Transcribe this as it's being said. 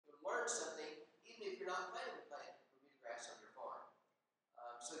something, even if you're not planning to plant Bermudagrass on your farm.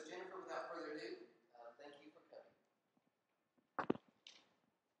 So Jennifer, without further ado, thank you for coming.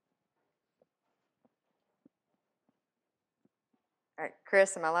 All right,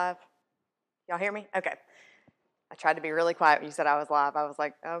 Chris, am I live? Y'all hear me? Okay. I tried to be really quiet when you said I was live. I was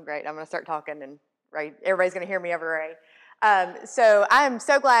like, oh, great, I'm going to start talking, and right, everybody's going to hear me over Ray. So I am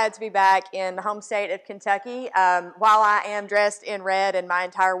so glad to be back in the home state of Kentucky. While I am dressed in red and my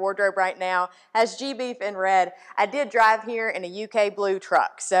entire wardrobe right now has G-Beef in red, I did drive here in a UK blue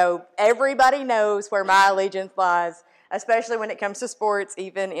truck. So everybody knows where my allegiance lies, especially when it comes to sports,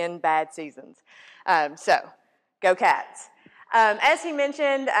 even in bad seasons. So go Cats. As he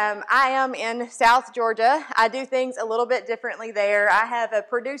mentioned, I am in South Georgia. I do things a little bit differently there. I have a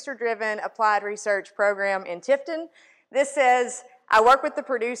producer-driven applied research program in Tifton. This says I work with the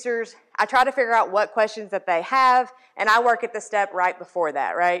producers. I try to figure out what questions that they have, and I work at the step right before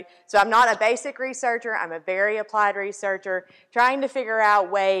that, right? So I'm not a basic researcher. I'm a very applied researcher, trying to figure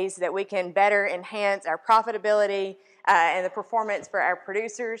out ways that we can better enhance our profitability and the performance for our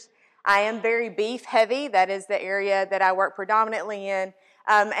producers. I am very beef heavy. That is the area that I work predominantly in.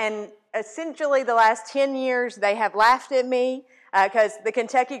 And essentially the last 10 years, they have laughed at me because the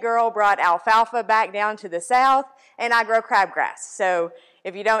Kentucky girl brought alfalfa back down to the south, and I grow crabgrass. So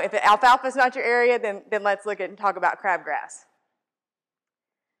if alfalfa is not your area, then let's look at and talk about crabgrass.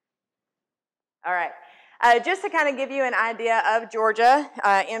 All right. Just to kind of give you an idea of Georgia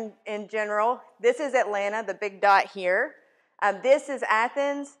in general, this is Atlanta, the big dot here. This is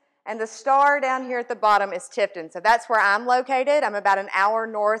Athens. And the star down here at the bottom is Tifton. So that's where I'm located. I'm about an hour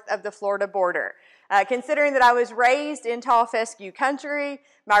north of the Florida border. Considering that I was raised in tall fescue country,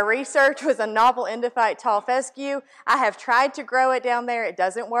 my research was on novel endophyte tall fescue. I have tried to grow it down there. It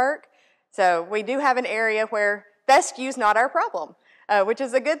doesn't work. So we do have an area where fescue is not our problem, which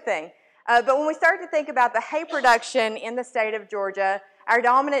is a good thing. But when we start to think about the hay production in the state of Georgia, our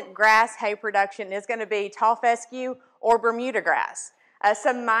dominant grass hay production is going to be tall fescue or Bermuda grass.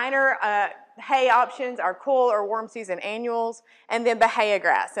 Some minor hay options are cool or warm season annuals, and then Bahia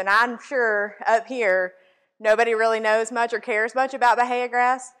grass. And I'm sure up here, nobody really knows much or cares much about Bahia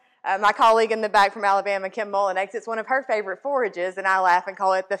grass. My colleague in the back from Alabama, Kim Mullinex, it's one of her favorite forages, and I laugh and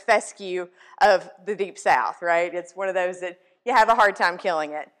call it the fescue of the deep south, right? It's one of those that you have a hard time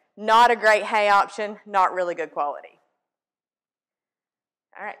killing it. Not a great hay option, not really good quality.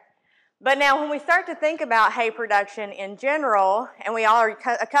 All right. But now when we start to think about hay production in general, and we all are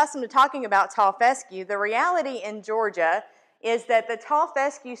accustomed to talking about tall fescue, the reality in Georgia is that the tall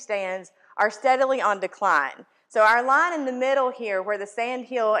fescue stands are steadily on decline. So our line in the middle here, where the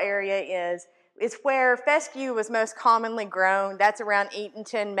sandhill area is where fescue was most commonly grown. That's around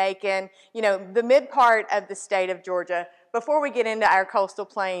Eatonton, Macon, the mid part of the state of Georgia, before we get into our coastal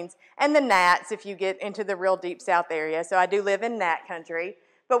plains, and the gnats if you get into the real deep south area. So I do live in gnat country.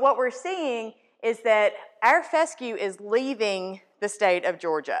 But what we're seeing is that our fescue is leaving the state of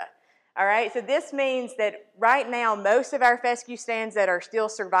Georgia. All right, so this means that right now most of our fescue stands that are still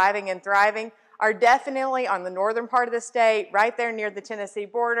surviving and thriving are definitely on the northern part of the state, right there near the Tennessee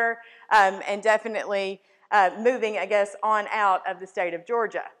border, and definitely moving, I guess, on out of the state of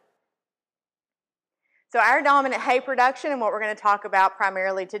Georgia. So our dominant hay production, and what we're going to talk about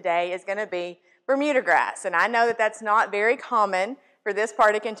primarily today, is going to be Bermuda grass. And I know that that's not very common for this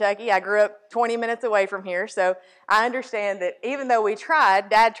part of Kentucky. I grew up 20 minutes away from here, so I understand that even though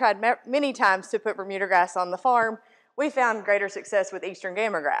Dad tried many times to put Bermuda grass on the farm, we found greater success with eastern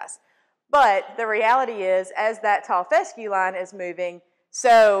gamer grass. But the reality is, as that tall fescue line is moving,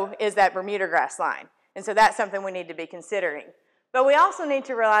 so is that Bermuda grass line. And so that's something we need to be considering. But we also need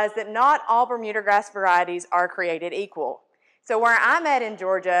to realize that not all Bermuda grass varieties are created equal. So where I'm at in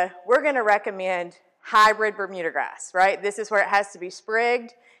Georgia, we're going to recommend hybrid Bermuda grass, right? This is where it has to be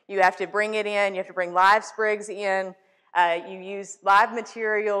sprigged. You have to bring it in. You have to bring live sprigs in. You use live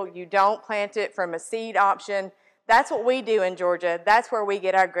material. You don't plant it from a seed option. That's what we do in Georgia. That's where we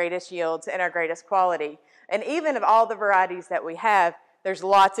get our greatest yields and our greatest quality. And even of all the varieties that we have, there's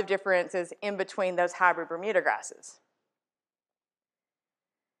lots of differences in between those hybrid Bermuda grasses.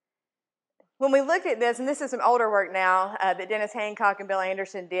 When we looked at this, and this is some older work now that Dennis Hancock and Bill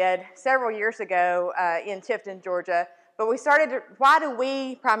Anderson did several years ago in Tifton, Georgia, but why do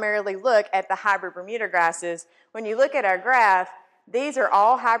we primarily look at the hybrid Bermuda grasses? When you look at our graph, these are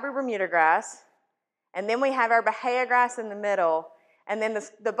all hybrid Bermuda grass, and then we have our Bahia grass in the middle, and then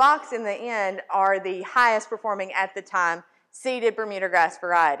the box in the end are the highest performing at the time seeded Bermuda grass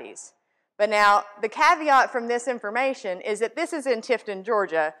varieties. But now, the caveat from this information is that this is in Tifton,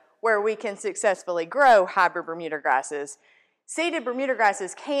 Georgia, where we can successfully grow hybrid Bermuda grasses. Seeded Bermuda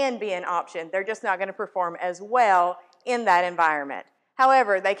grasses can be an option. They're just not going to perform as well in that environment.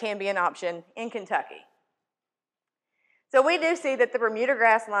 However, they can be an option in Kentucky. So we do see that the Bermuda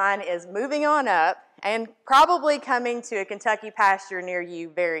grass line is moving on up and probably coming to a Kentucky pasture near you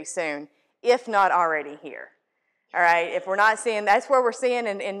very soon, if not already here. All right, if we're not seeing, that's where we're seeing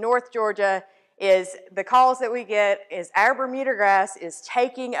in North Georgia is the calls that we get is our Bermuda grass is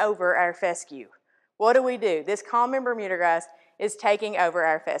taking over our fescue. What do? This common Bermuda grass is taking over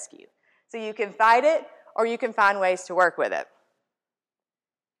our fescue. So you can fight it or you can find ways to work with it.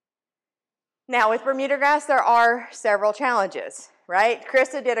 Now with Bermuda grass, there are several challenges, right?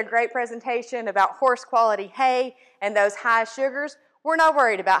 Krista did a great presentation about horse quality hay and those high sugars. We're not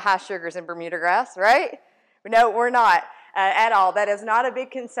worried about high sugars in Bermuda grass, right? No, we're not at all. That is not a big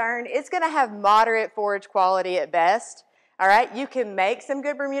concern. It's going to have moderate forage quality at best, all right? You can make some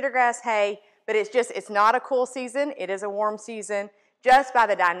good Bermuda grass hay, but it's not a cool season. It is a warm season. Just by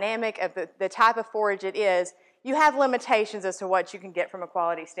the dynamic of the type of forage it is, you have limitations as to what you can get from a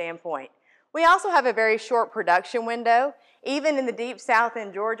quality standpoint. We also have a very short production window. Even in the deep south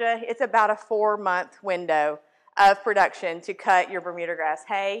in Georgia, it's about a 4-month window of production to cut your Bermuda grass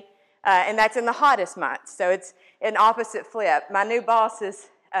hay, and that's in the hottest months. So it's an opposite flip. My new boss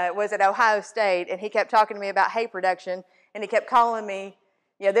was at Ohio State, and he kept talking to me about hay production, and he kept calling me,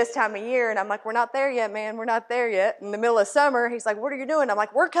 this time of year, and I'm like, we're not there yet, man, we're not there yet. In the middle of summer, he's like, what are you doing? I'm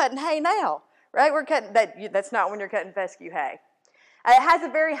like, we're cutting hay now, right? We're cutting that's not when you're cutting fescue hay. It has a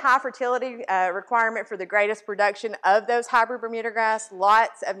very high fertility requirement for the greatest production of those hybrid Bermuda grass,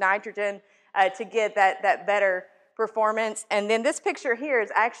 lots of nitrogen to get that better performance. And then this picture here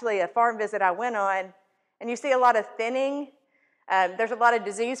is actually a farm visit I went on, and you see a lot of thinning. There's a lot of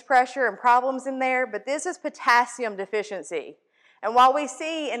disease pressure and problems in there, but this is potassium deficiency. And while we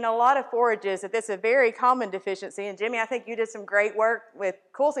see in a lot of forages that this is a very common deficiency, and Jimmy, I think you did some great work with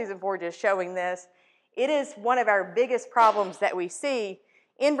cool season forages showing this, it is one of our biggest problems that we see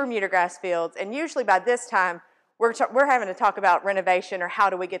in Bermuda grass fields, and usually by this time, we're having to talk about renovation or how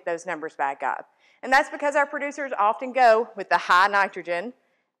do we get those numbers back up. And that's because our producers often go with the high nitrogen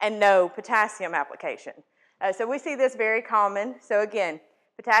and no potassium application. So we see this very common. So again,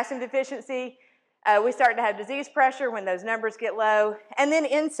 potassium deficiency, we start to have disease pressure when those numbers get low, and then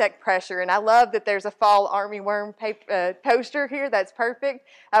insect pressure. And I love that there's a fall armyworm poster here. That's perfect.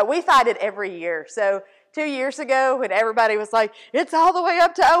 We fight it every year. So 2 years ago, when everybody was like, it's all the way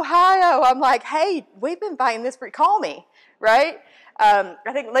up to Ohio, I'm like, hey, we've been fighting this call me, right? I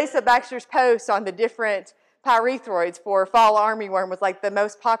think Lisa Baxter's post on the different pyrethroids for fall armyworm was like the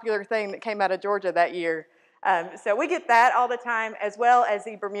most popular thing that came out of Georgia that year. So we get that all the time, as well as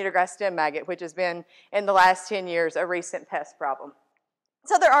the Bermuda grass stem maggot, which has been, in the last 10 years, a recent pest problem.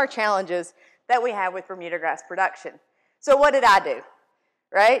 So there are challenges that we have with Bermuda grass production. So what did I do,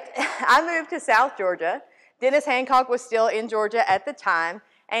 right? I moved to South Georgia. Dennis Hancock was still in Georgia at the time,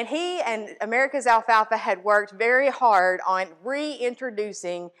 and he and America's Alfalfa had worked very hard on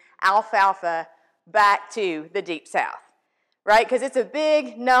reintroducing alfalfa back to the Deep South. Right? Because it's a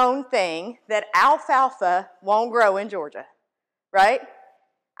big known thing that alfalfa won't grow in Georgia, right?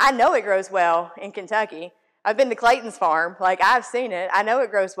 I know it grows well in Kentucky. I've been to Clayton's farm. Like, I've seen it. I know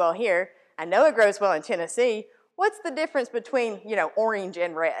it grows well here. I know it grows well in Tennessee. What's the difference between, orange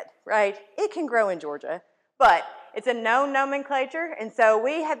and red, right? It can grow in Georgia, but it's a known nomenclature, and so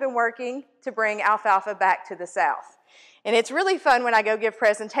we have been working to bring alfalfa back to the South. And it's really fun when I go give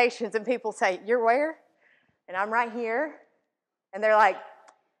presentations and people say, you're where? And I'm right here. And they're like,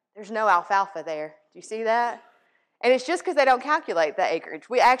 there's no alfalfa there. Do you see that? And it's just because they don't calculate the acreage.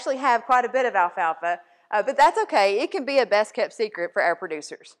 We actually have quite a bit of alfalfa, but that's okay. It can be a best-kept secret for our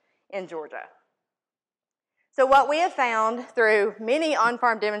producers in Georgia. So what we have found through many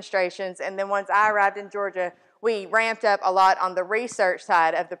on-farm demonstrations, and then once I arrived in Georgia, we ramped up a lot on the research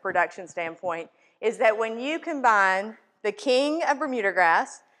side of the production standpoint, is that when you combine the king of Bermuda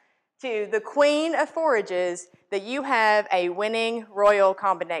grass to the queen of forages, that you have a winning royal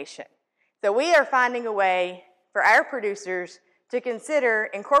combination. So we are finding a way for our producers to consider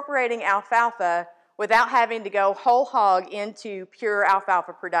incorporating alfalfa without having to go whole hog into pure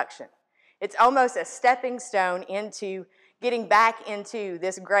alfalfa production. It's almost a stepping stone into getting back into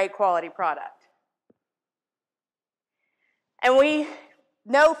this great quality product. And we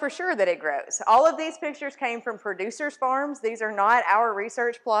know for sure that it grows. All of these pictures came from producers' farms. These are not our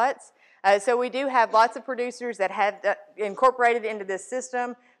research plots. So we do have lots of producers that have incorporated into this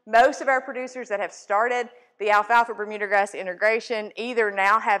system. Most of our producers that have started the alfalfa Bermuda grass integration either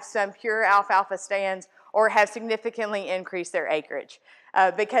now have some pure alfalfa stands or have significantly increased their acreage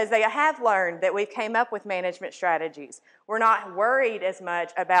because they have learned that we've came up with management strategies. We're not worried as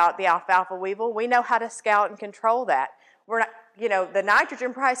much about the alfalfa weevil. We know how to scout and control that. We're not, the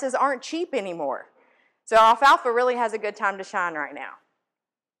nitrogen prices aren't cheap anymore. So alfalfa really has a good time to shine right now.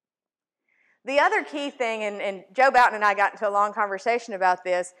 The other key thing, and Joe Boughton and I got into a long conversation about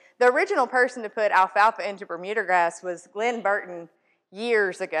this, the original person to put alfalfa into Bermudagrass was Glenn Burton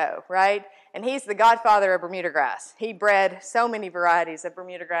years ago, right? And he's the godfather of Bermudagrass. He bred so many varieties of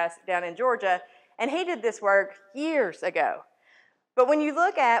Bermudagrass down in Georgia, and he did this work years ago. But when you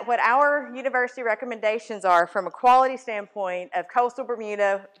look at what our university recommendations are from a quality standpoint of coastal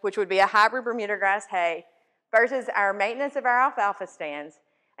Bermuda, which would be a hybrid Bermudagrass hay, versus our maintenance of our alfalfa stands,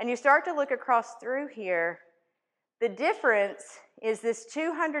 and you start to look across through here, the difference is this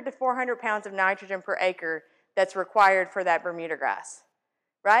 200 to 400 pounds of nitrogen per acre that's required for that Bermudagrass,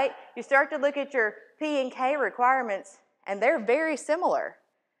 right? You start to look at your P and K requirements, and they're very similar.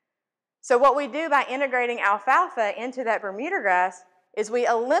 So what we do by integrating alfalfa into that Bermudagrass is we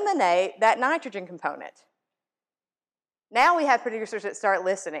eliminate that nitrogen component. Now we have producers that start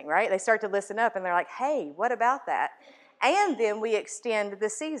listening, right? They start to listen up, and they're like, hey, what about that? And then we extend the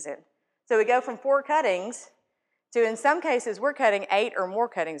season. So we go from 4 cuttings to, in some cases, we're cutting 8 or more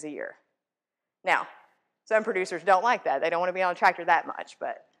cuttings a year. Now, some producers don't like that. They don't want to be on a tractor that much.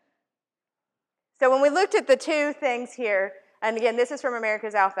 So when we looked at the 2 things here, and again, this is from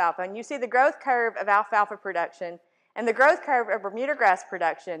America's Alfalfa, and you see the growth curve of alfalfa production and the growth curve of Bermudagrass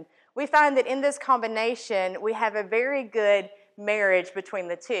production, we find that in this combination, we have a very good marriage between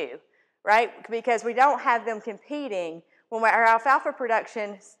the 2, right? Because we don't have them competing. When our alfalfa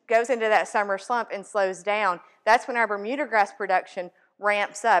production goes into that summer slump and slows down, that's when our Bermudagrass production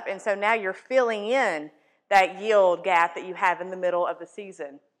ramps up. And so now you're filling in that yield gap that you have in the middle of the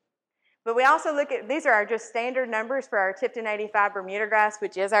season. But we also look at, these are our just standard numbers for our Tipton 85 Bermudagrass,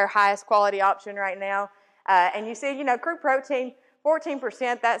 which is our highest quality option right now. And you see, crude protein,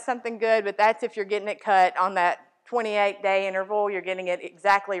 14%, that's something good, but that's if you're getting it cut on that 28-day interval, you're getting it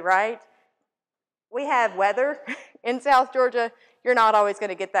exactly right. We have weather in South Georgia. You're not always going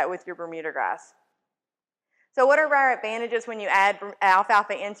to get that with your Bermudagrass. So what are our advantages when you add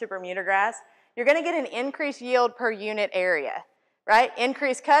alfalfa into Bermudagrass? You're going to get an increased yield per unit area, right?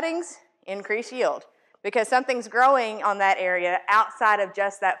 Increased cuttings, increased yield, because something's growing on that area outside of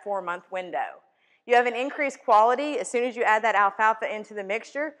just that 4-month window. You have an increased quality as soon as you add that alfalfa into the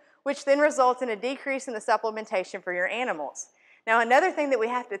mixture, which then results in a decrease in the supplementation for your animals. Now, another thing that we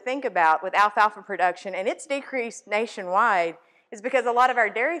have to think about with alfalfa production, and it's decreased nationwide, is because a lot of our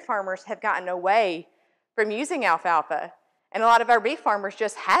dairy farmers have gotten away from using alfalfa, and a lot of our beef farmers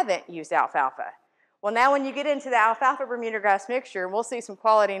just haven't used alfalfa. Well, now when you get into the alfalfa Bermudagrass mixture, and we'll see some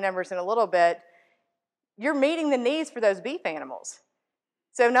quality numbers in a little bit, you're meeting the needs for those beef animals.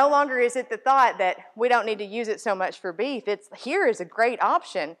 So no longer is it the thought that we don't need to use it so much for beef. Here is a great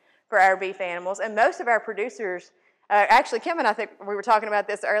option for our beef animals, and most of our producers, actually Kim and I think we were talking about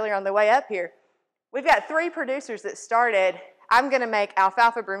this earlier on the way up here, we've got 3 producers that started, I'm going to make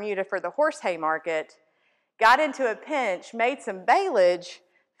alfalfa Bermuda for the horse hay market, got into a pinch, made some baleage,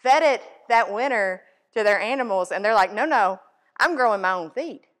 fed it that winter to their animals, and they're like, no, I'm growing my own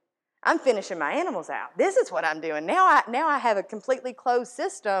feed. I'm finishing my animals out. This is what I'm doing. Now I have a completely closed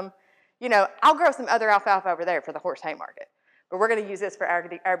system. I'll grow some other alfalfa over there for the horse hay market, but we're going to use this for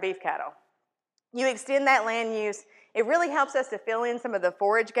our beef cattle. You extend that land use. It really helps us to fill in some of the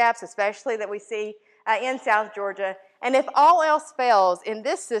forage gaps, especially that we see in South Georgia. And if all else fails in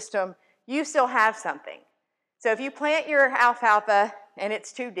this system, you still have something. So if you plant your alfalfa and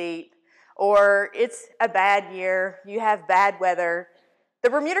it's too deep, or it's a bad year, you have bad weather, the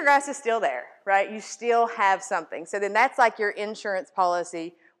Bermudagrass is still there, right? You still have something. So then that's like your insurance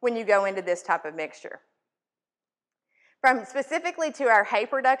policy when you go into this type of mixture. From specifically to our hay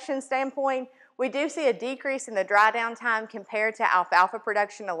production standpoint, we do see a decrease in the dry down time compared to alfalfa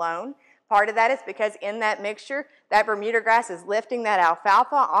production alone. Part of that is because in that mixture, that Bermudagrass is lifting that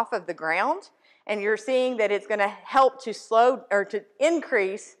alfalfa off of the ground, and you're seeing that it's going to help to slow or to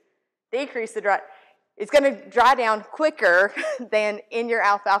decrease the dry. It's going to dry down quicker than in your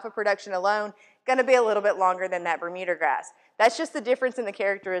alfalfa production alone. Going to be a little bit longer than that Bermudagrass. That's just the difference in the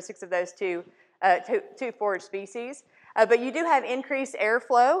characteristics of those two forage species. But you do have increased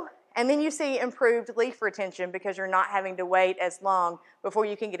airflow, and then you see improved leaf retention because you're not having to wait as long before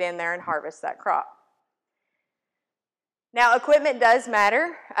you can get in there and harvest that crop. Now, equipment does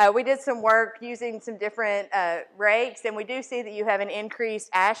matter. We did some work using some different rakes, and we do see that you have an increased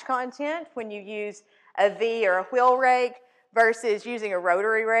ash content when you use a V or a wheel rake versus using a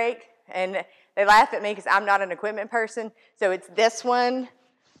rotary rake. And They laugh at me because I'm not an equipment person. So it's this one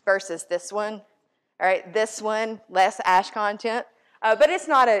versus this one. All right, this one, less ash content. But it's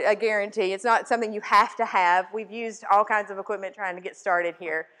not a guarantee. It's not something you have to have. We've used all kinds of equipment trying to get started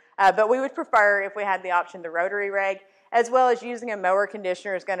here. But we would prefer, if we had the option, the rotary rake, as well as using a mower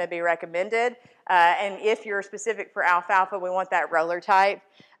conditioner is going to be recommended. And if you're specific for alfalfa, we want that roller type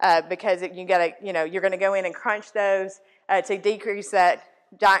because you're going to go in and crunch those to decrease that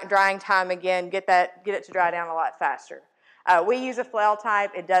drying time again, get it to dry down a lot faster. We use a flail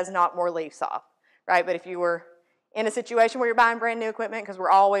type. It does knock more leaves off, right? But if you were in a situation where you're buying brand new equipment, because we're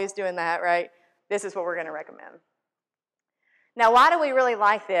always doing that, right, this is what we're going to recommend. Now, why do we really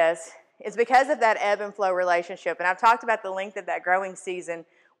like this? Is because of that ebb and flow relationship. And I've talked about the length of that growing season.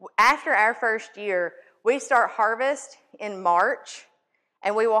 After our first year, we start harvest in March,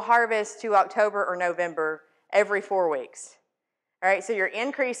 and we will harvest to October or November every 4 weeks. All right, so you're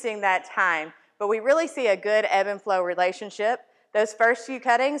increasing that time, but we really see a good ebb and flow relationship. Those first few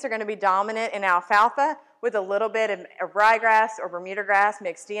cuttings are going to be dominant in alfalfa with a little bit of ryegrass or Bermudagrass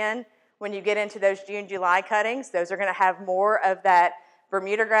mixed in. When you get into those June, July cuttings, those are going to have more of that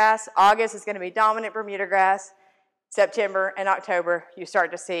Bermudagrass. August is going to be dominant Bermudagrass. September and October, you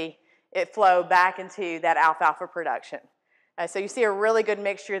start to see it flow back into that alfalfa production. So you see a really good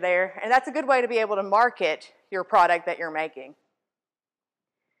mixture there, and that's a good way to be able to market your product that you're making.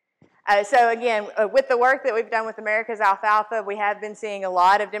 So again, with the work that we've done with America's Alfalfa, we have been seeing a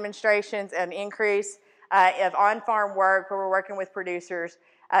lot of demonstrations and increase of on-farm work where we're working with producers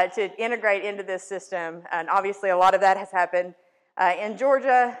to integrate into this system. And obviously a lot of that has happened in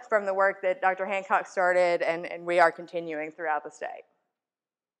Georgia from the work that Dr. Hancock started, and we are continuing throughout the state.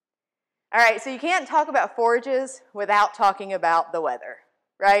 All right, so you can't talk about forages without talking about the weather,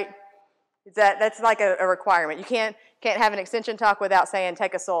 right? That's like a requirement. You can't have an extension talk without saying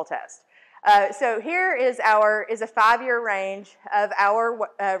take a soil test. So here is a 5-year range of our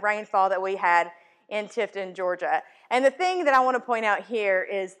rainfall that we had in Tifton, Georgia. And the thing that I want to point out here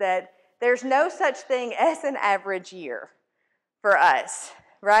is that there's no such thing as an average year for us,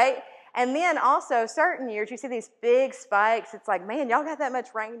 right? And then also certain years, you see these big spikes. It's like, man, y'all got that much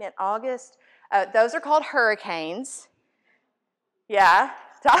rain in August? Those are called hurricanes. Yeah,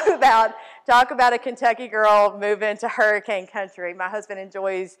 talk about a Kentucky girl moving to hurricane country. My husband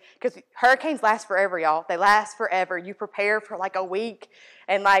enjoys, because hurricanes last forever, y'all. They last forever. You prepare for like a week,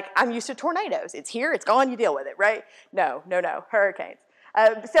 and like I'm used to tornadoes. It's here, it's gone, you deal with it, right? No, hurricanes.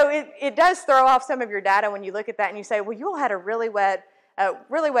 So it does throw off some of your data when you look at that and you say, well, you all had a really wet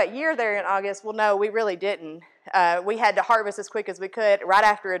year there in August. Well, no, we really didn't. We had to harvest as quick as we could right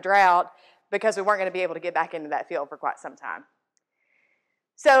after a drought because we weren't going to be able to get back into that field for quite some time.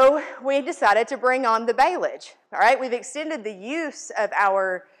 So we decided to bring on the baleage. All right, we've extended the use of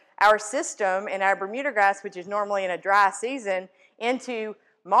our system and our Bermudagrass, which is normally in a dry season, into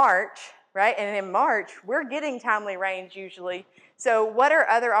March, right? And in March, we're getting timely rains usually. So what are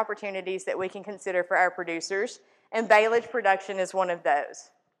other opportunities that we can consider for our producers? And baleage production is one of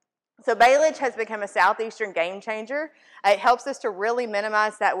those. So baleage has become a southeastern game changer. It helps us to really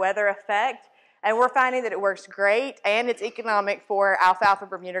minimize that weather effect. And we're finding that it works great and it's economic for alfalfa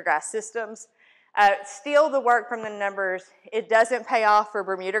Bermudagrass systems. Still, the work from the numbers, it doesn't pay off for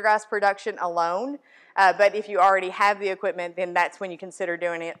Bermudagrass production alone. But if you already have the equipment, then that's when you consider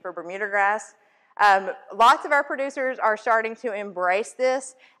doing it for Bermudagrass. Lots of our producers are starting to embrace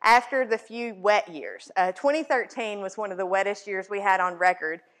this after the few wet years. 2013 was one of the wettest years we had on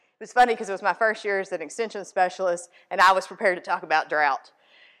record. It was funny because it was my first year as an extension specialist, and I was prepared to talk about drought.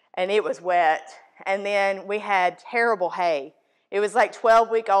 And it was wet. And then we had terrible hay. It was like 12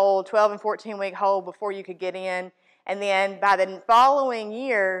 and 14-week old before you could get in. And then by the following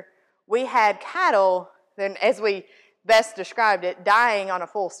year, we had cattle, then as we best described it, dying on a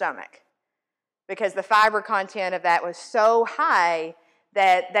full stomach, because the fiber content of that was so high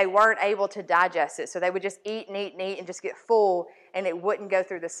that they weren't able to digest it. So they would just eat and just get full, and it wouldn't go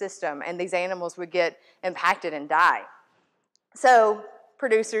through the system, and these animals would get impacted and die. So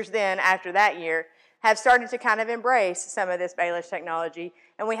producers then, after that year, have started to kind of embrace some of this baleage technology,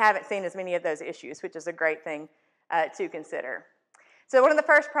 and we haven't seen as many of those issues, which is a great thing to consider. So one of the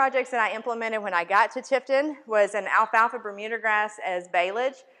first projects that I implemented when I got to Tifton was an alfalfa Bermudagrass as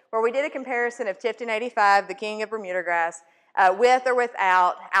baleage, where we did a comparison of Tifton 85, the king of Bermudagrass, with or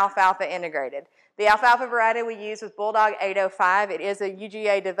without alfalfa integrated. The alfalfa variety we use was Bulldog 805. It is a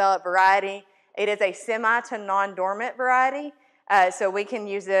UGA-developed variety. It is a semi to non-dormant variety, so we can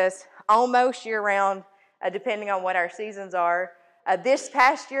use this almost year-round, depending on what our seasons are. This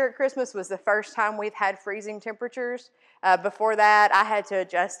past year at Christmas was the first time we've had freezing temperatures. Before that, I had to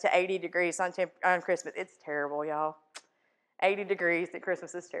adjust to 80 degrees on Christmas. It's terrible, y'all. 80 degrees at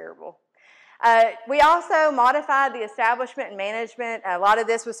Christmas is terrible. We also modified the establishment and management. A lot of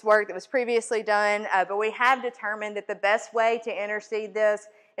this was work that was previously done, but we have determined that the best way to interseed this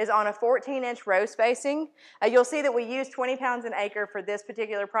is on a 14-inch row spacing. You'll see that we use 20 pounds an acre for this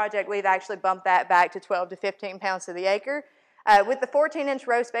particular project. We've actually bumped that back to 12 to 15 pounds to the acre. With the 14-inch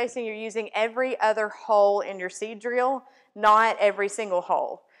row spacing, you're using every other hole in your seed drill, not every single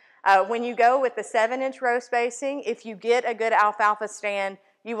hole. When you go with the 7-inch row spacing, if you get a good alfalfa stand,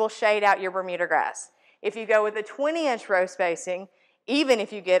 you will shade out your Bermuda grass. If you go with a 20-inch row spacing, even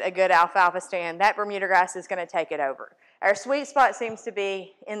if you get a good alfalfa stand, that Bermuda grass is going to take it over. Our sweet spot seems to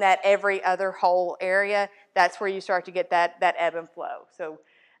be in that every other hole area. That's where you start to get that ebb and flow. So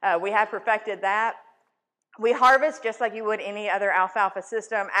we have perfected that. We harvest just like you would any other alfalfa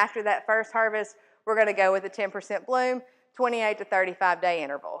system. After that first harvest, we're going to go with a 10% bloom, 28 to 35-day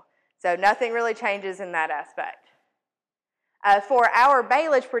interval. So nothing really changes in that aspect. For our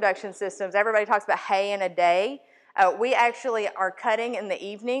baleage production systems, everybody talks about hay in a day. We actually are cutting in the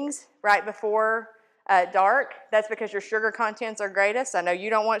evenings right before dark. That's because your sugar contents are greatest. I know you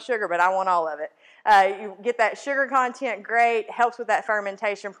don't want sugar, but I want all of it. You get that sugar content great, helps with that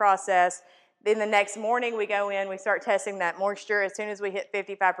fermentation process. Then the next morning we go in, we start testing that moisture. As soon as we hit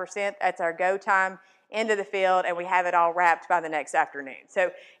 55%, that's our go time into the field, and we have it all wrapped by the next afternoon.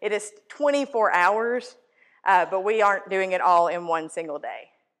 So it is 24 hours, but we aren't doing it all in one single day.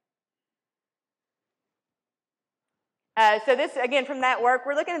 So this, again, from that work,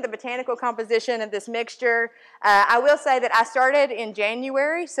 we're looking at the botanical composition of this mixture. I will say that I started in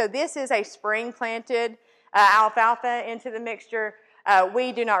January, so this is a spring planted alfalfa into the mixture.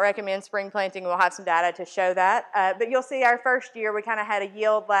 We do not recommend spring planting. We'll have some data to show that. But you'll see our first year, we kind of had a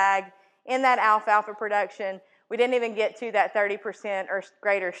yield lag in that alfalfa production. We didn't even get to that 30% or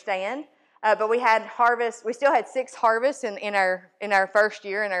greater stand. But we had harvest. We still had 6 harvests in our first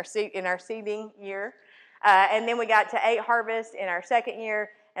year, in our seeding year. And then we got to 8 harvests in our second year,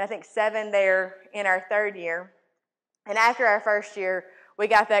 and I think 7 there in our third year. And after our first year, we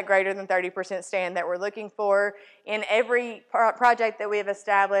got that greater than 30% stand that we're looking for. In every project that we have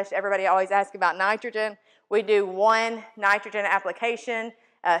established, everybody always asks about nitrogen. We do 1 nitrogen application,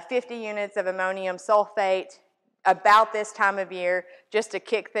 50 units of ammonium sulfate about this time of year, just to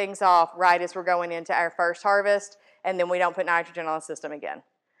kick things off right as we're going into our first harvest, and then we don't put nitrogen on the system again.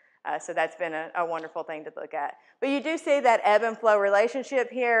 So that's been a wonderful thing to look at. But you do see that ebb and flow relationship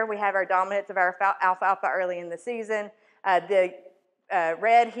here. We have our dominance of our alfalfa early in the season. The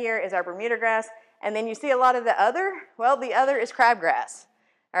red here is our Bermudagrass. And then you see a lot of the other. Well, the other is crabgrass.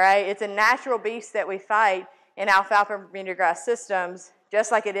 All right, it's a natural beast that we fight in alfalfa and Bermudagrass systems,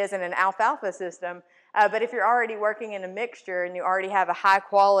 just like it is in an alfalfa system. But if you're already working in a mixture and you already have a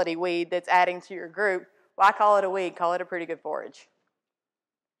high-quality weed that's adding to your group, why call it a weed? Call it a pretty good forage.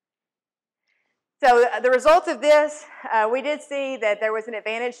 So the results of this, we did see that there was an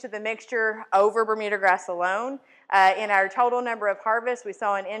advantage to the mixture over Bermudagrass alone. In our total number of harvests, we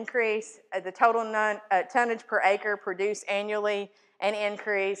saw an increase. The total tonnage per acre produced annually, an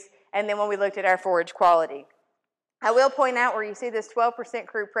increase. And then when we looked at our forage quality. I will point out where you see this 12%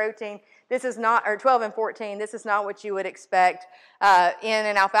 crude protein, this is not, or 12 and 14, this is not what you would expect in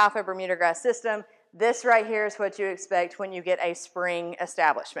an alfalfa Bermudagrass system. This right here is what you expect when you get a spring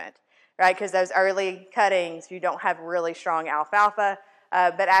establishment. Right, because those early cuttings, you don't have really strong alfalfa,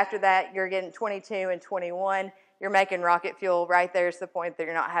 but after that, you're getting 22 and 21. You're making rocket fuel. Right there's the point that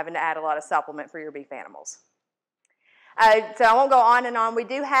you're not having to add a lot of supplement for your beef animals. So I won't go on and on. We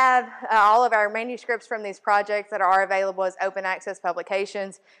do have all of our manuscripts from these projects that are available as open access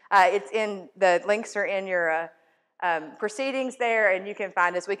publications. The links are in your proceedings there, and you can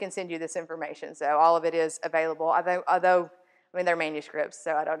find us. We can send you this information. So all of it is available, although I mean, they're manuscripts,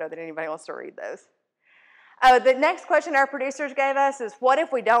 so I don't know that anybody wants to read those. The next question our producers gave us is, what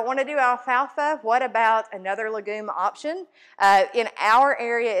if we don't want to do alfalfa? What about another legume option? In our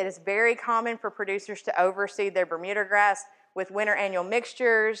area, it is very common for producers to overseed their Bermudagrass with winter annual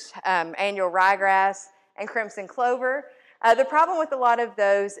mixtures, annual ryegrass, and crimson clover. The problem with a lot of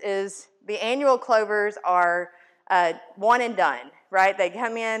those is the annual clovers are one and done, right? They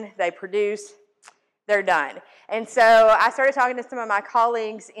come in, they produce, they're done. And so I started talking to some of my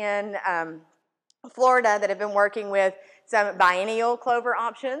colleagues in Florida that have been working with some biennial clover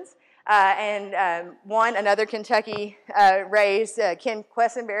options. Another Kentucky raised, Ken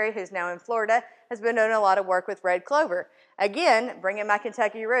Quessenberry, who's now in Florida, has been doing a lot of work with red clover. Again, bringing my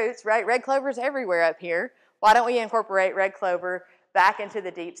Kentucky roots, right? Red clover's everywhere up here. why don't we incorporate red clover back into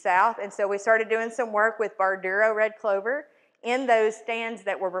the Deep South? And so we started doing some work with Barduro red clover. In those stands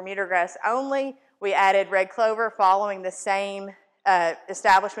that were Bermuda grass only, we added red clover following the same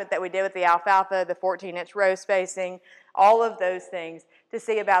establishment that we did with the alfalfa, the 14-inch row spacing, all of those things, to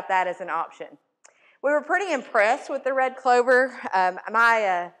see about that as an option. We were pretty impressed with the red clover.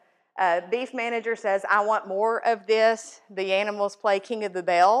 My beef manager says, I want more of this. The animals play King of the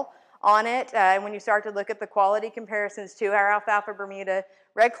Bell on it. And when you start to look at the quality comparisons to our alfalfa Bermuda,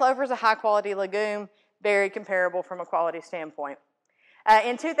 red clover is a high-quality legume, very comparable from a quality standpoint.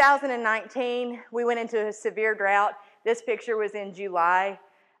 In 2019, we went into a severe drought. This picture was in July.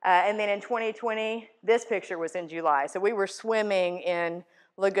 And then in 2020, this picture was in July. So we were swimming in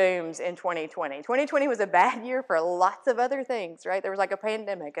legumes in 2020. 2020 was a bad year for lots of other things, right? There was like a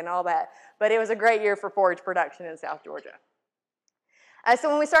pandemic and all that. But it was a great year for forage production in South Georgia. So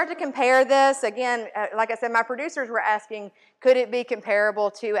when we start to compare this, again, like I said, my producers were asking, could it be comparable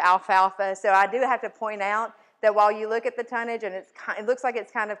to alfalfa? So I do have to point out that while you look at the tonnage and it looks like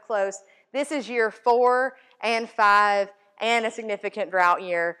it's kind of close, this is year 4 and 5 and a significant drought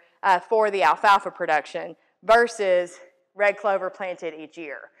year for the alfalfa production versus red clover planted each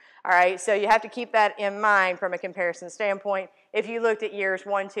year. All right, so you have to keep that in mind from a comparison standpoint. If you looked at years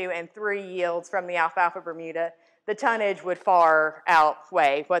 1, 2, and 3 yields from the alfalfa Bermuda, the tonnage would far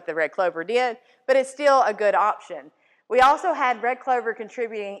outweigh what the red clover did, but it's still a good option. We also had red clover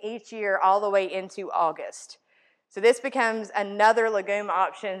contributing each year all the way into August. So this becomes another legume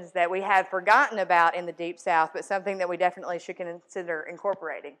option that we have forgotten about in the Deep South, but something that we definitely should consider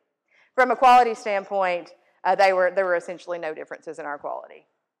incorporating. From a quality standpoint, there were essentially no differences in our quality.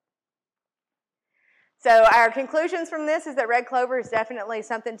 So our conclusions from this is that red clover is definitely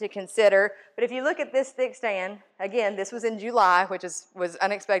something to consider. But if you look at this thick stand, again, this was in July, which was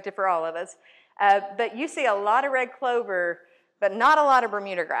unexpected for all of us. But you see a lot of red clover, but not a lot of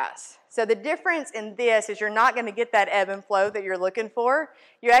Bermuda grass. So the difference in this is you're not going to get that ebb and flow that you're looking for.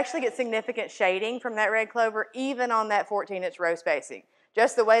 You actually get significant shading from that red clover, even on that 14-inch row spacing.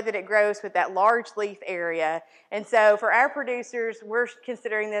 Just the way that it grows with that large leaf area. And so for our producers, we're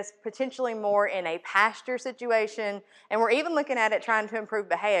considering this potentially more in a pasture situation, and we're even looking at it trying to improve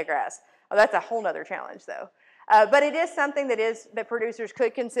the hay grass. Oh, that's a whole other challenge though. But it is something that producers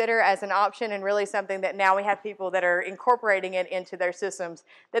could consider as an option, and really something that now we have people that are incorporating it into their systems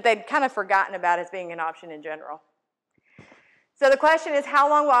that they'd kind of forgotten about as being an option in general. So the question is, how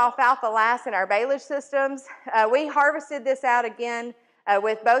long will alfalfa last in our baleage systems? We harvested this out again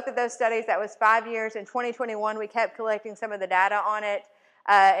with both of those studies. That was 5 years. In 2021, we kept collecting some of the data on it.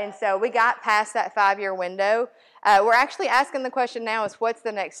 And so we got past that 5-year window. We're actually asking the question now is, what's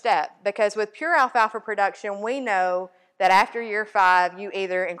the next step? Because with pure alfalfa production, we know that after year 5, you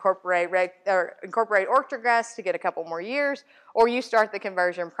either incorporate orchard grass to get a couple more years, or you start the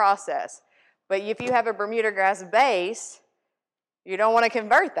conversion process. But if you have a Bermuda grass base, you don't want to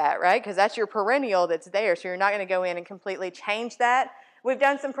convert that, right? Because that's your perennial that's there, so you're not going to go in and completely change that. We've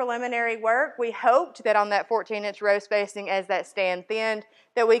done some preliminary work. We hoped that on that 14-inch row spacing, as that stand thinned,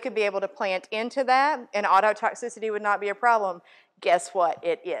 that we could be able to plant into that, and autotoxicity would not be a problem. Guess what?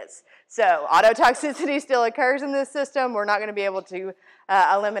 It is. So autotoxicity still occurs in this system. We're not going to be able to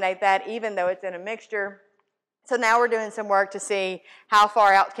eliminate that, even though it's in a mixture. So now we're doing some work to see how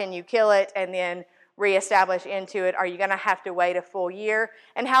far out can you kill it and then reestablish into it. Are you going to have to wait a full year?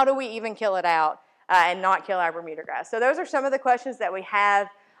 And how do we even kill it out and not kill our Bermuda grass? So those are some of the questions that we have,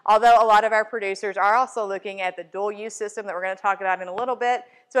 although a lot of our producers are also looking at the dual use system that we're going to talk about in a little bit.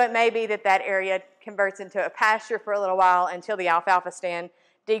 So it may be that that area converts into a pasture for a little while until the alfalfa stand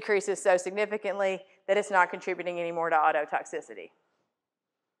decreases so significantly that it's not contributing anymore to autotoxicity.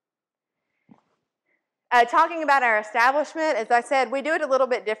 Talking about our establishment, as I said, we do it a little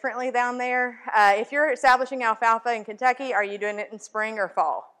bit differently down there. If you're establishing alfalfa in Kentucky, are you doing it in spring or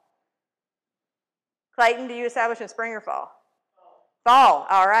fall? Clayton, do you establish in spring or fall? Fall.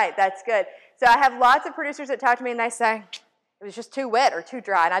 All right, that's good. So I have lots of producers that talk to me and they say, it was just too wet or too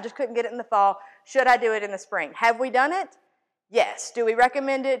dry and I just couldn't get it in the fall. Should I do it in the spring? Have we done it? Yes. Do we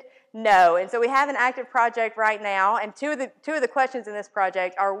recommend it? No. And so we have an active project right now, and two of the questions in this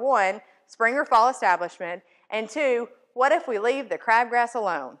project are, 1, spring or fall establishment, and 2, what if we leave the crabgrass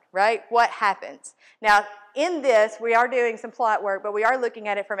alone, right? What happens? Now, in this, we are doing some plot work, but we are looking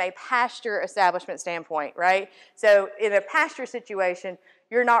at it from a pasture establishment standpoint, right? So in a pasture situation,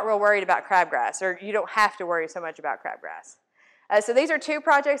 you're not real worried about crabgrass, or you don't have to worry so much about crabgrass. So these are 2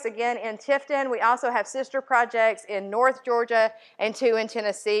 projects, again, in Tifton. We also have sister projects in North Georgia and 2 in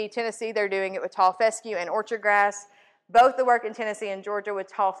Tennessee. Tennessee, they're doing it with tall fescue and orchard grass. Both the work in Tennessee and Georgia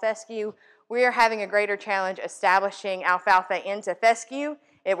with tall fescue. we are having a greater challenge establishing alfalfa into fescue.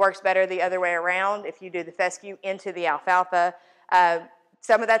 It works better the other way around if you do the fescue into the alfalfa.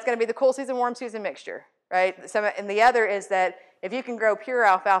 Some of that's going to be the cool season, warm season mixture, right? And the other is that if you can grow pure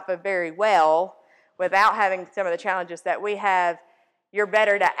alfalfa very well without having some of the challenges that we have, you're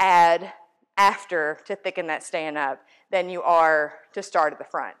better to add after to thicken that stand up than you are to start at the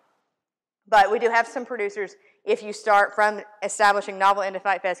front. But we do have some producers, if you start from establishing novel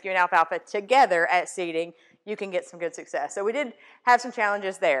endophyte fescue and alfalfa together at seeding, you can get some good success. So we did have some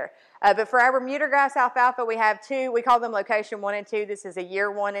challenges there. But for our Bermudagrass alfalfa, we have two. We call them location 1 and 2. This is a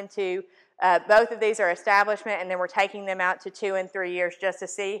year 1 and 2. Both of these are establishment, and then we're taking them out to 2 and 3 years just to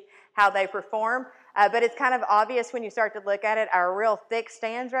see how they perform. But it's kind of obvious when you start to look at it. Our real thick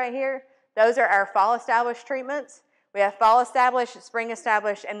stands right here, those are our fall established treatments. We have fall established, spring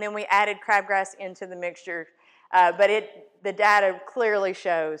established, and then we added crabgrass into the mixture. But the data clearly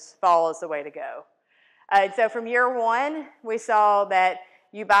shows fall is the way to go. So from year 1, we saw that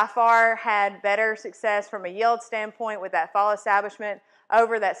you by far had better success from a yield standpoint with that fall establishment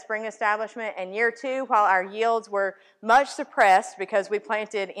over that spring establishment. And year 2, while our yields were much suppressed because we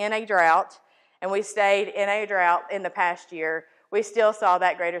planted in a drought and we stayed in a drought in the past year, we still saw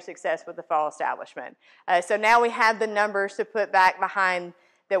that greater success with the fall establishment. So now we have the numbers to put back behind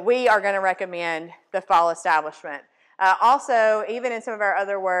that we are going to recommend the fall establishment. Also, even in some of our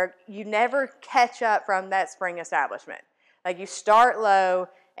other work, you never catch up from that spring establishment. Like you start low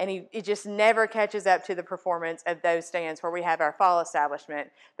and it just never catches up to the performance of those stands where we have our fall establishment.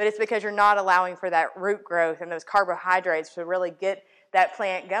 But it's because you're not allowing for that root growth and those carbohydrates to really get that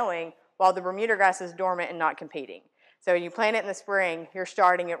plant going while the Bermudagrass is dormant and not competing. So when you plant it in the spring, you're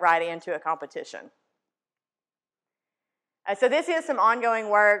starting it right into a competition. So this is some ongoing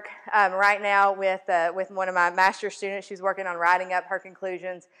work right now with one of my master's students. She's working on writing up her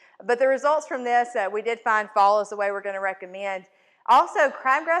conclusions. But the results from this, we did find fall is the way we're going to recommend. Also,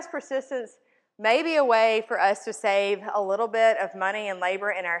 crabgrass persistence may be a way for us to save a little bit of money and labor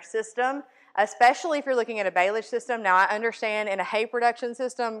in our system, especially if you're looking at a baleage system. Now, I understand in a hay production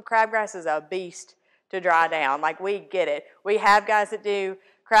system, crabgrass is a beast to dry down. Like, we get it. We have guys that do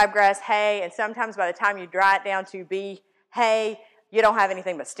crabgrass hay, and sometimes by the time you dry it down to be hay, you don't have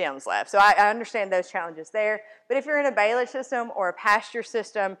anything but stems left. So I understand those challenges there. But if you're in a baleage system or a pasture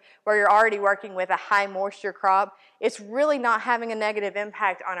system where you're already working with a high moisture crop, it's really not having a negative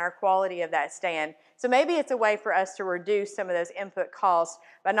impact on our quality of that stand. So maybe it's a way for us to reduce some of those input costs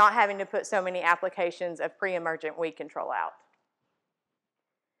by not having to put so many applications of pre-emergent weed control out.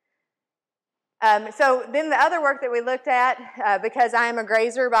 So then the other work that we looked at, because I am a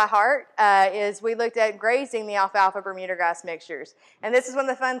grazer by heart, is we looked at grazing the alfalfa Bermudagrass mixtures. And this is one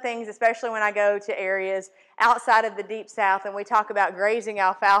of the fun things, especially when I go to areas outside of the Deep South and we talk about grazing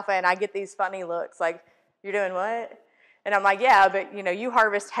alfalfa and I get these funny looks like, you're doing what? And I'm like, yeah, but you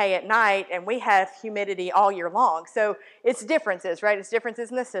harvest hay at night and we have humidity all year long. So it's differences, right? It's differences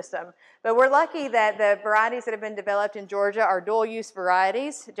in the system. But we're lucky that the varieties that have been developed in Georgia are dual use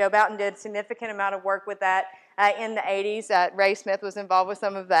varieties. Joe Boughton did a significant amount of work with that in the 80s. Ray Smith was involved with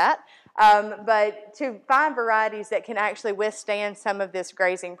some of that. But to find varieties that can actually withstand some of this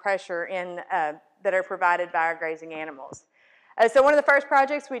grazing pressure that are provided by our grazing animals. So one of the first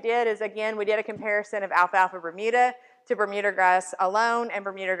projects we did is, again, we did a comparison of alfalfa Bermuda to Bermudagrass alone and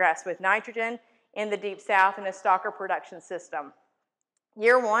Bermudagrass with nitrogen in the Deep South in a stalker production system.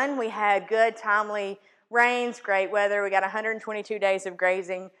 Year 1, we had good, timely rains, great weather. We got 122 days of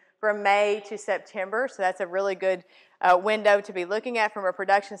grazing from May to September, so that's a really good window to be looking at from a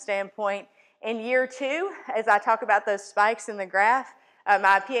production standpoint. In year 2, as I talk about those spikes in the graph,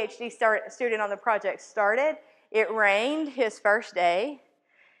 my PhD student on the project started. It rained his first day,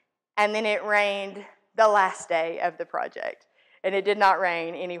 and then it rained the last day of the project. And it did not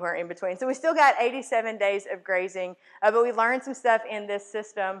rain anywhere in between. So we still got 87 days of grazing, but we learned some stuff in this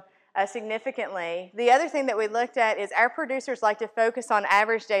system significantly. The other thing that we looked at is our producers like to focus on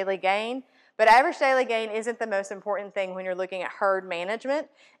average daily gain, but average daily gain isn't the most important thing when you're looking at herd management.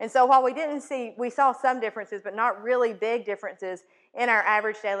 And so while we saw some differences, but not really big differences in our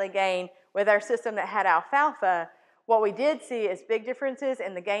average daily gain with our system that had alfalfa, what we did see is big differences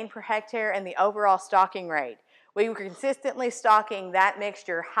in the gain per hectare and the overall stocking rate. We were consistently stocking that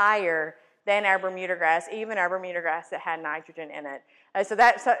mixture higher than our Bermudagrass, even our Bermudagrass that had nitrogen in it. So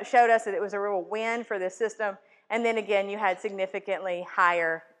that showed us that it was a real win for this system. And then again, you had significantly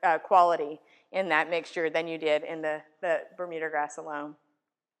higher quality in that mixture than you did in the Bermudagrass alone.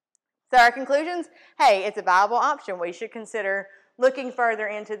 So our conclusions, hey, it's a viable option. We should consider looking further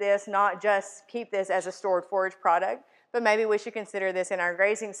into this, not just keep this as a stored forage product, but maybe we should consider this in our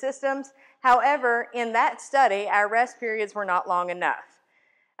grazing systems. However, in that study, our rest periods were not long enough.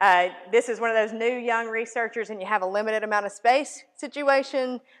 This is one of those new young researchers and you have a limited amount of space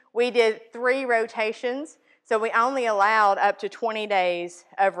situation. We did 3 rotations, so we only allowed up to 20 days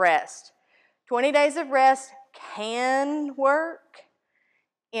of rest. 20 days of rest can work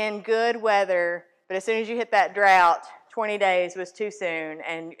in good weather, but as soon as you hit that drought, 20 days was too soon,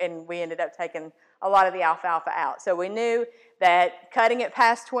 and we ended up taking a lot of the alfalfa out. So we knew that cutting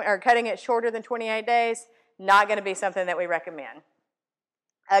it shorter than 28 days, not going to be something that we recommend.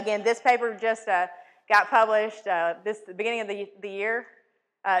 Again, this paper just got published the beginning of the year,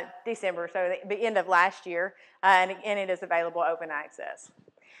 December, so the end of last year, and it is available open access.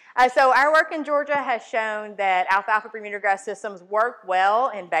 So our work in Georgia has shown that alfalfa Bermudagrass systems work well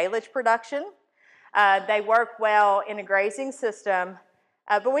in baleage production. They work well in a grazing system,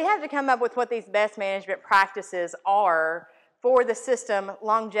 but we have to come up with what these best management practices are for the system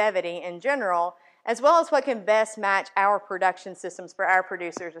longevity in general, as well as what can best match our production systems for our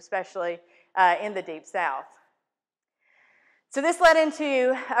producers, especially in the Deep South. So this led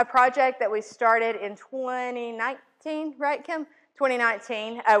into a project that we started in 2019, right, Kim?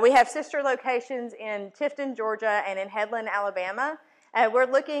 2019. We have sister locations in Tifton, Georgia, and in Headland, Alabama. We're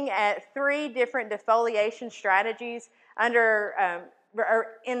looking at 3 different defoliation strategies in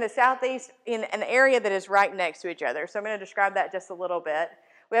the southeast in an area that is right next to each other. So I'm going to describe that just a little bit.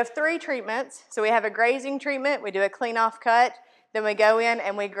 We have 3 treatments. So we have a grazing treatment. We do a clean-off cut. Then we go in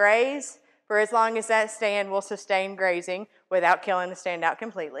and we graze for as long as that stand will sustain grazing without killing the stand out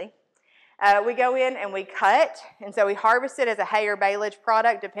completely. We go in and we cut, and so we harvest it as a hay or baleage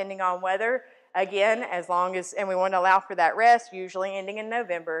product depending on weather. Again, and we want to allow for that rest, usually ending in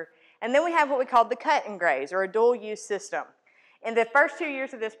November. And then we have what we call the cut and graze, or a dual-use system. In the first 2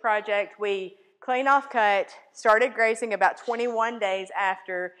 years of this project, we clean off cut, started grazing about 21 days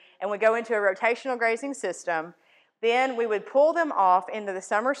after, and we go into a rotational grazing system. Then we would pull them off into the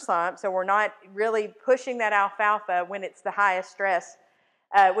summer slump, so we're not really pushing that alfalfa when it's the highest stress.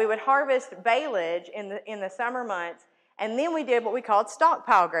 We would harvest baleage in the summer months, and then we did what we called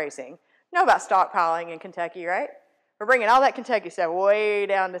stockpile grazing. You know about stockpiling in Kentucky, right? We're bringing all that Kentucky stuff way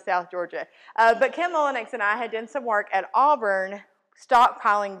down to South Georgia. But Kim Mullenix and I had done some work at Auburn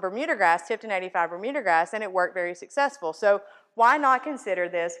stockpiling Bermudagrass, Tifton 85 Bermudagrass, and it worked very successful. So why not consider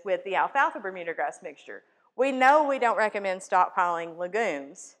this with the alfalfa Bermudagrass mixture? We know we don't recommend stockpiling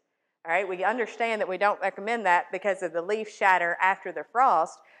legumes. All right, we understand that we don't recommend that because of the leaf shatter after the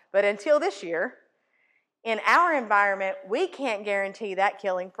frost, but until this year, in our environment, we can't guarantee that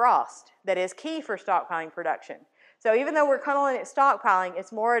killing frost that is key for stockpiling production. So even though we're calling it stockpiling,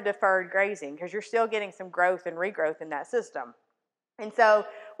 it's more a deferred grazing because you're still getting some growth and regrowth in that system. And so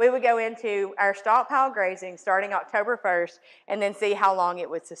we would go into our stockpile grazing starting October 1st and then see how long it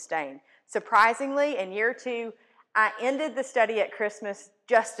would sustain. Surprisingly, in year 2, I ended the study at Christmas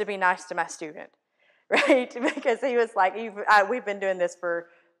just to be nice to my student, right? Because he was like, we've been doing this for,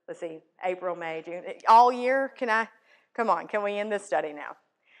 let's see, April, May, June, all year. Come on, can we end this study now?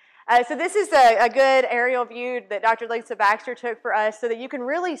 So this is a good aerial view that Dr. Lisa Baxter took for us so that you can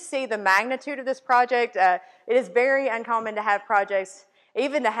really see the magnitude of this project. It is very uncommon to have projects,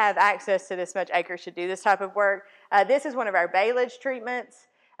 even to have access to this much acreage to do this type of work. This is one of our baleage treatments.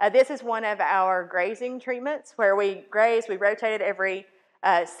 This is one of our grazing treatments where we graze. We rotate it every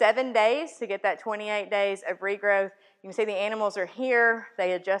 7 days to get that 28 days of regrowth. You can see the animals are here. They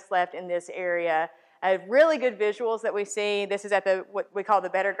had just left in this area. Really good visuals that we see. This is at what we call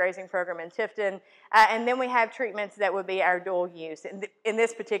the Better Grazing Program in Tifton. And then we have treatments that would be our dual use. In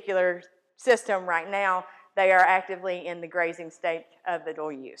this particular system right now, they are actively in the grazing state of the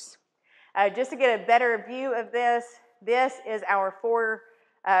dual use. Just to get a better view of this is our 4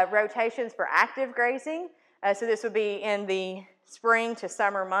 rotations for active grazing. So this would be in the spring to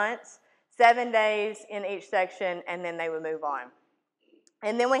summer months, 7 days in each section, and then they would move on.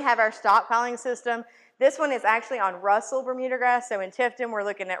 And then we have our stockpiling system. This one is actually on Russell Bermudagrass. So in Tifton, we're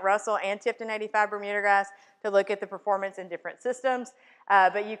looking at Russell and Tifton 85 Bermudagrass to look at the performance in different systems.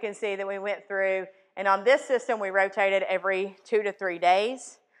 But you can see that we went through, and on this system, we rotated every 2 to 3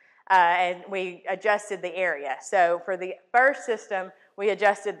 days, and we adjusted the area. So for the first system, we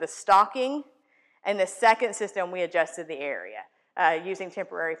adjusted the stocking, and the second system, we adjusted the area using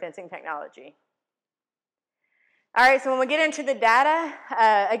temporary fencing technology. All right, so when we get into the data,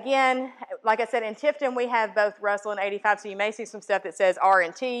 again, like I said, in Tifton, we have both Russell and 85, so you may see some stuff that says R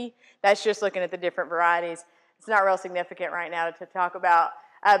and T. That's just looking at the different varieties. It's not real significant right now to talk about.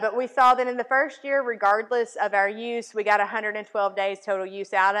 But we saw that in the first year, regardless of our use, we got 112 days total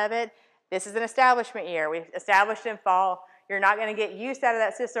use out of it. This is an establishment year. We established in fall. You're not going to get use out of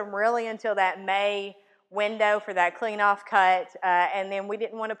that system really until that May window for that clean-off cut, and then we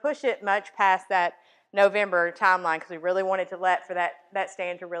didn't want to push it much past that November timeline because we really wanted to let for that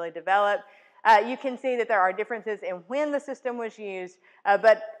stand to really develop. You can see that there are differences in when the system was used,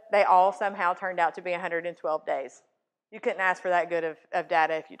 but they all somehow turned out to be 112 days. You couldn't ask for that good of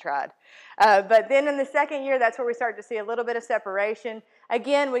data if you tried. But then in the second year, that's where we started to see a little bit of separation.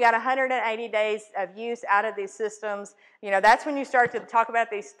 Again, we got 180 days of use out of these systems. You know, that's when you start to talk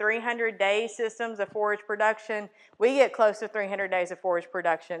about these 300-day systems of forage production. We get close to 300 days of forage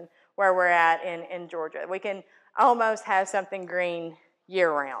production where we're at in Georgia. We can almost have something green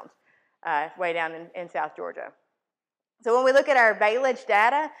year-round way down in South Georgia. So when we look at our baleage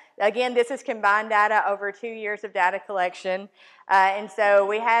data, again, this is combined data over 2 years of data collection. And so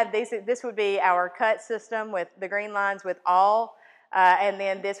we have these, this would be our cut system with the green lines with all, and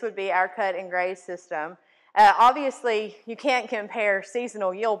then this would be our cut and graze system. Obviously, you can't compare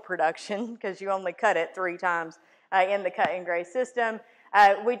seasonal yield production because you only cut it 3 times in the cut and graze system.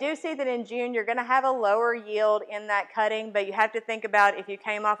 We do see that in June you're going to have a lower yield in that cutting, but you have to think about if you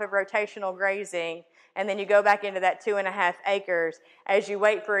came off of rotational grazing and then you go back into that 2.5 acres, as you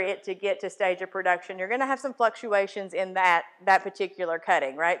wait for it to get to stage of production, you're going to have some fluctuations in that particular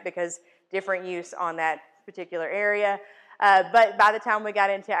cutting, right? Because different use on that particular area. But by the time we got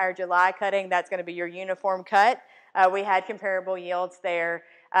into our July cutting, that's going to be your uniform cut. We had comparable yields there.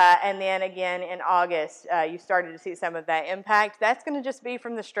 And then again in August, you started to see some of that impact. That's going to just be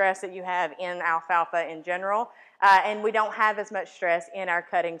from the stress that you have in alfalfa in general. And we don't have as much stress in our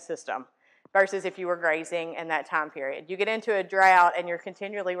cutting system versus if you were grazing in that time period. You get into a drought and you're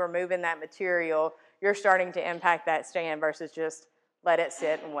continually removing that material, you're starting to impact that stand versus just let it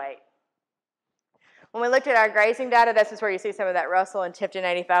sit and wait. When we looked at our grazing data, this is where you see some of that Russell and Tipton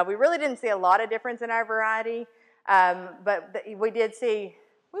 85. We really didn't see a lot of difference in our variety, but we did see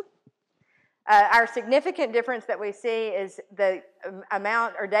our significant difference that we see is the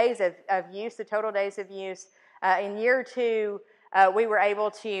amount or days of use, the total days of use. In year 2, we were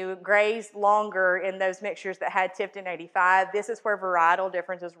able to graze longer in those mixtures that had Tipton 85. This is where varietal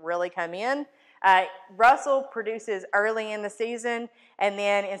differences really come in. Russell produces early in the season, and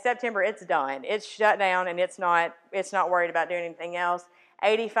then in September it's done. It's shut down, and it's not worried about doing anything else.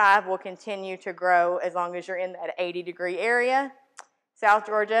 85 will continue to grow as long as you're in that 80-degree area. South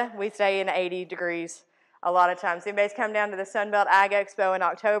Georgia, we stay in 80 degrees a lot of times. Anybody's come down to the Sunbelt Ag Expo in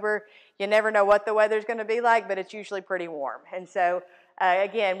October, you never know what the weather's going to be like, but it's usually pretty warm. And so,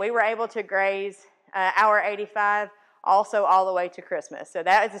 again, we were able to graze our 85 also all the way to Christmas. So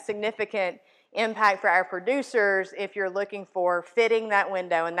that is a significant impact for our producers if you're looking for fitting that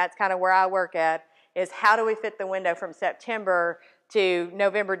window, and that's kind of where I work at, is how do we fit the window from September to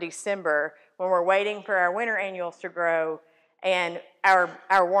November, December, when we're waiting for our winter annuals to grow and our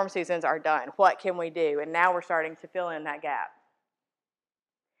warm seasons are done. What can we do? And now we're starting to fill in that gap.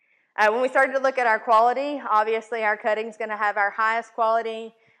 When we started to look at our quality, obviously our cutting's going to have our highest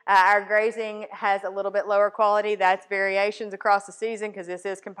quality. Our grazing has a little bit lower quality. That's variations across the season because this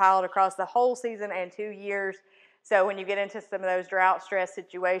is compiled across the whole season and 2 years. So when you get into some of those drought stress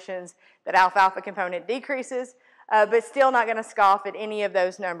situations, that alfalfa component decreases, but still not going to scoff at any of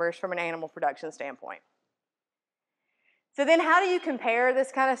those numbers from an animal production standpoint. So then how do you compare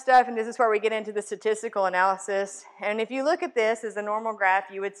this kind of stuff? And this is where we get into the statistical analysis. And if you look at this as a normal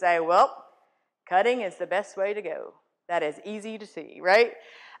graph, you would say, well, cutting is the best way to go. That is easy to see, right?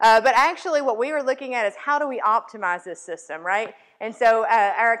 But actually what we were looking at is how do we optimize this system, right? And so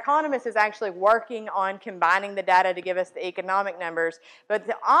our economist is actually working on combining the data to give us the economic numbers. But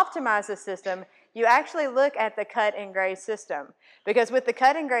to optimize the system, you actually look at the cut and graze system. Because with the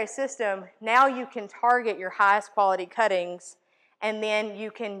cut and graze system, now you can target your highest quality cuttings, and then you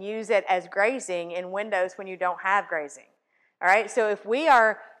can use it as grazing in windows when you don't have grazing. All right, so if we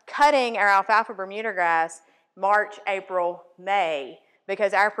are cutting our alfalfa Bermudagrass March, April, May,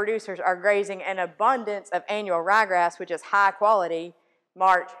 because our producers are grazing an abundance of annual ryegrass, which is high quality,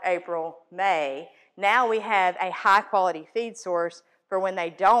 March, April, May, now we have a high quality feed source for when they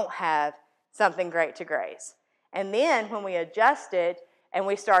don't have something great to graze. And then when we adjust it and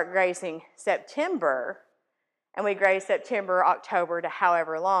we start grazing September, and we graze September, October to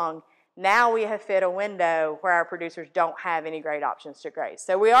however long, now we have fit a window where our producers don't have any great options to graze.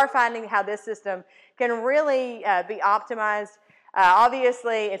 So we are finding how this system can really be optimized.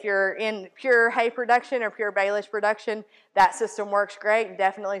 Obviously, if you're in pure hay production or pure baleage production, that system works great.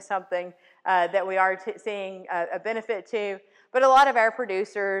 Definitely something that we are seeing a benefit to. But a lot of our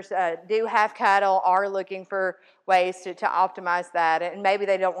producers do have cattle, are looking for ways to optimize that, and maybe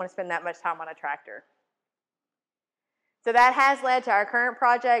they don't want to spend that much time on a tractor. So that has led to our current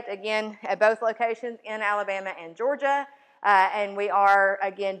project, again, at both locations in Alabama and Georgia. And we are,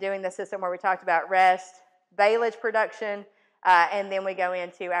 again, doing the system where we talked about rest, silage production, and then we go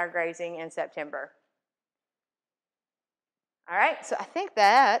into our grazing in September. All right, so I think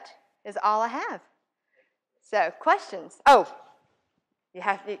that is all I have. So questions? Oh, you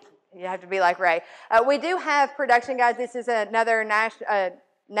have to be like Ray. We do have production guides. This is another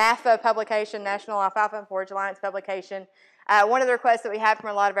NAFA publication, National Alfalfa and Forage Alliance publication. One of the requests that we have from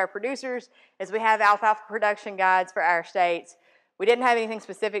a lot of our producers is we have alfalfa production guides for our states. We didn't have anything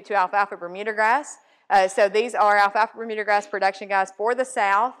specific to alfalfa Bermudagrass, so these are alfalfa Bermudagrass production guides for the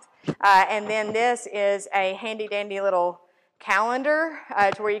South. And then this is a handy-dandy little calendar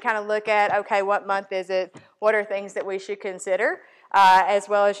to where you kind of look at, okay, what month is it? What are things that we should consider? As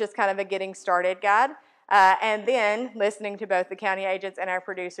well as just kind of a getting started guide. And then, listening to both the county agents and our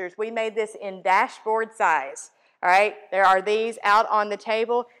producers, we made this in dashboard size. All right, there are these out on the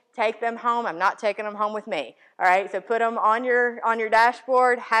table. Take them home. I'm not taking them home with me. All right, so put them on your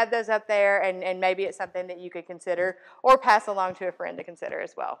dashboard, have those up there, and maybe it's something that you could consider or pass along to a friend to consider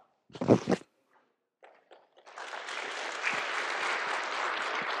as well.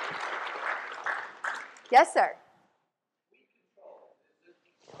 Yes, sir.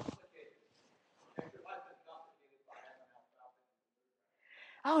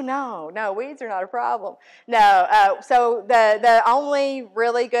 Oh, no, weeds are not a problem. No, so the only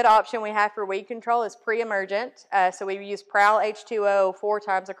really good option we have for weed control is pre-emergent. So we use Prowl H2O 4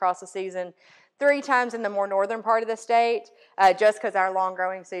 times across the season, 3 times in the more northern part of the state. Just because our long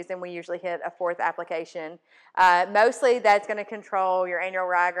growing season, we usually hit a 4th application. Mostly that's going to control your annual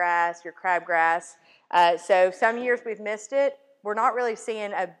ryegrass, your crabgrass. So some years we've missed it. We're not really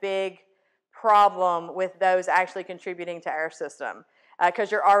seeing a big problem with those actually contributing to our system,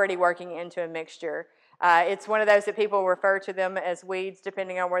 because you're already working into a mixture. It's one of those that people refer to them as weeds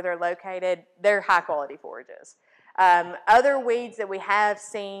depending on where they're located. They're high quality forages. Other weeds that we have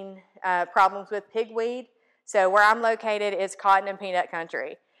seen problems with, pigweed. So where I'm located is cotton and peanut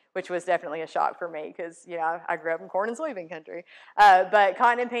country, which was definitely a shock for me because, you know, I grew up in corn and soybean country. But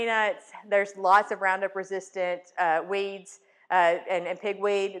cotton and peanuts, there's lots of Roundup resistant weeds and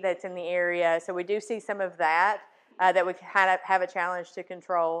pigweed that's in the area. So we do see some of that. That we kind of have a challenge to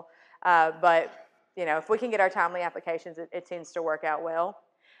control. But, you know, if we can get our timely applications, it tends to work out well.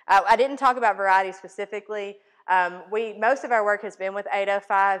 I didn't talk about varieties specifically. Most of our work has been with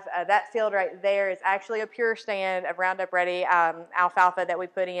 805. That field right there is actually a pure stand of Roundup Ready alfalfa that we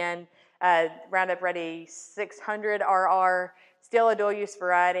put in. Roundup Ready 600 RR, still a dual use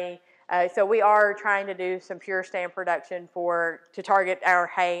variety. So we are trying to do some pure stand production to target our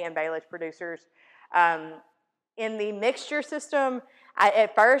hay and silage producers. In the mixture system,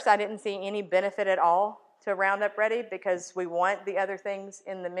 at first I didn't see any benefit at all to Roundup Ready because we want the other things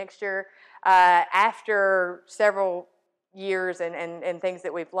in the mixture. After several years and things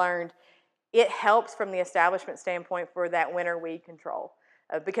that we've learned, it helps from the establishment standpoint for that winter weed control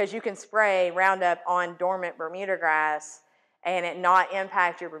because you can spray Roundup on dormant Bermudagrass and it not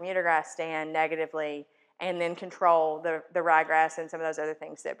impact your Bermudagrass stand negatively, and then control the ryegrass and some of those other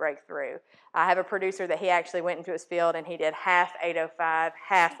things that break through. I have a producer that he actually went into his field and he did half 805,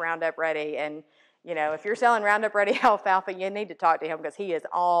 half Roundup Ready. And, you know, if you're selling Roundup Ready alfalfa, you need to talk to him because he is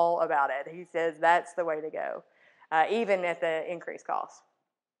all about it. He says that's the way to go, even at the increased cost.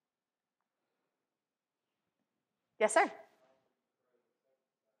 Yes, sir?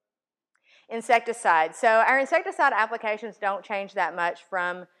 Insecticides. So our insecticide applications don't change that much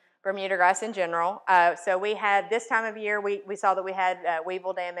from Bermudagrass in general. So we had this time of year, we saw that we had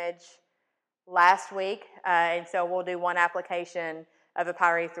weevil damage last week, and so we'll do 1 application of a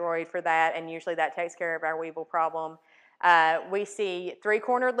pyrethroid for that, and usually that takes care of our weevil problem. We see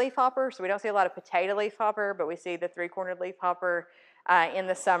 3-cornered leafhopper, so we don't see a lot of potato leafhopper, but we see the 3-cornered leafhopper in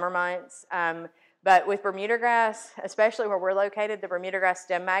the summer months. But with Bermudagrass, especially where we're located, the Bermudagrass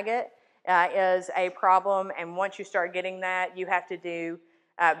stem maggot is a problem, and once you start getting that, you have to do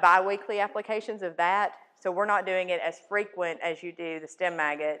bi-weekly applications of that. So we're not doing it as frequent as you do the stem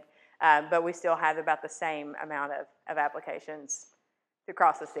maggot, but we still have about the same amount of applications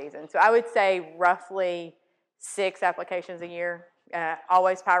across the season. So I would say roughly 6 applications a year,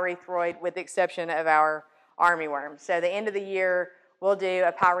 always pyrethroid with the exception of our armyworm. So the end of the year, we'll do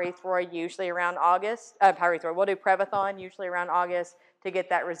a pyrethroid usually around August. We'll do Prevathon usually around August to get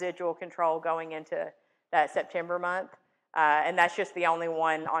that residual control going into that September month. And that's just the only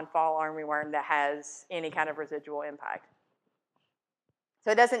one on fall armyworm that has any kind of residual impact.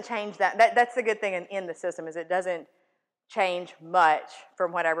 So it doesn't change that. That's the good thing in the system is it doesn't change much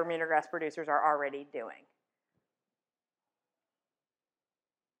from what our Bermudagrass producers are already doing.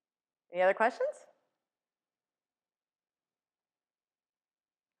 Any other questions?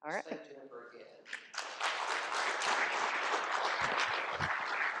 All right.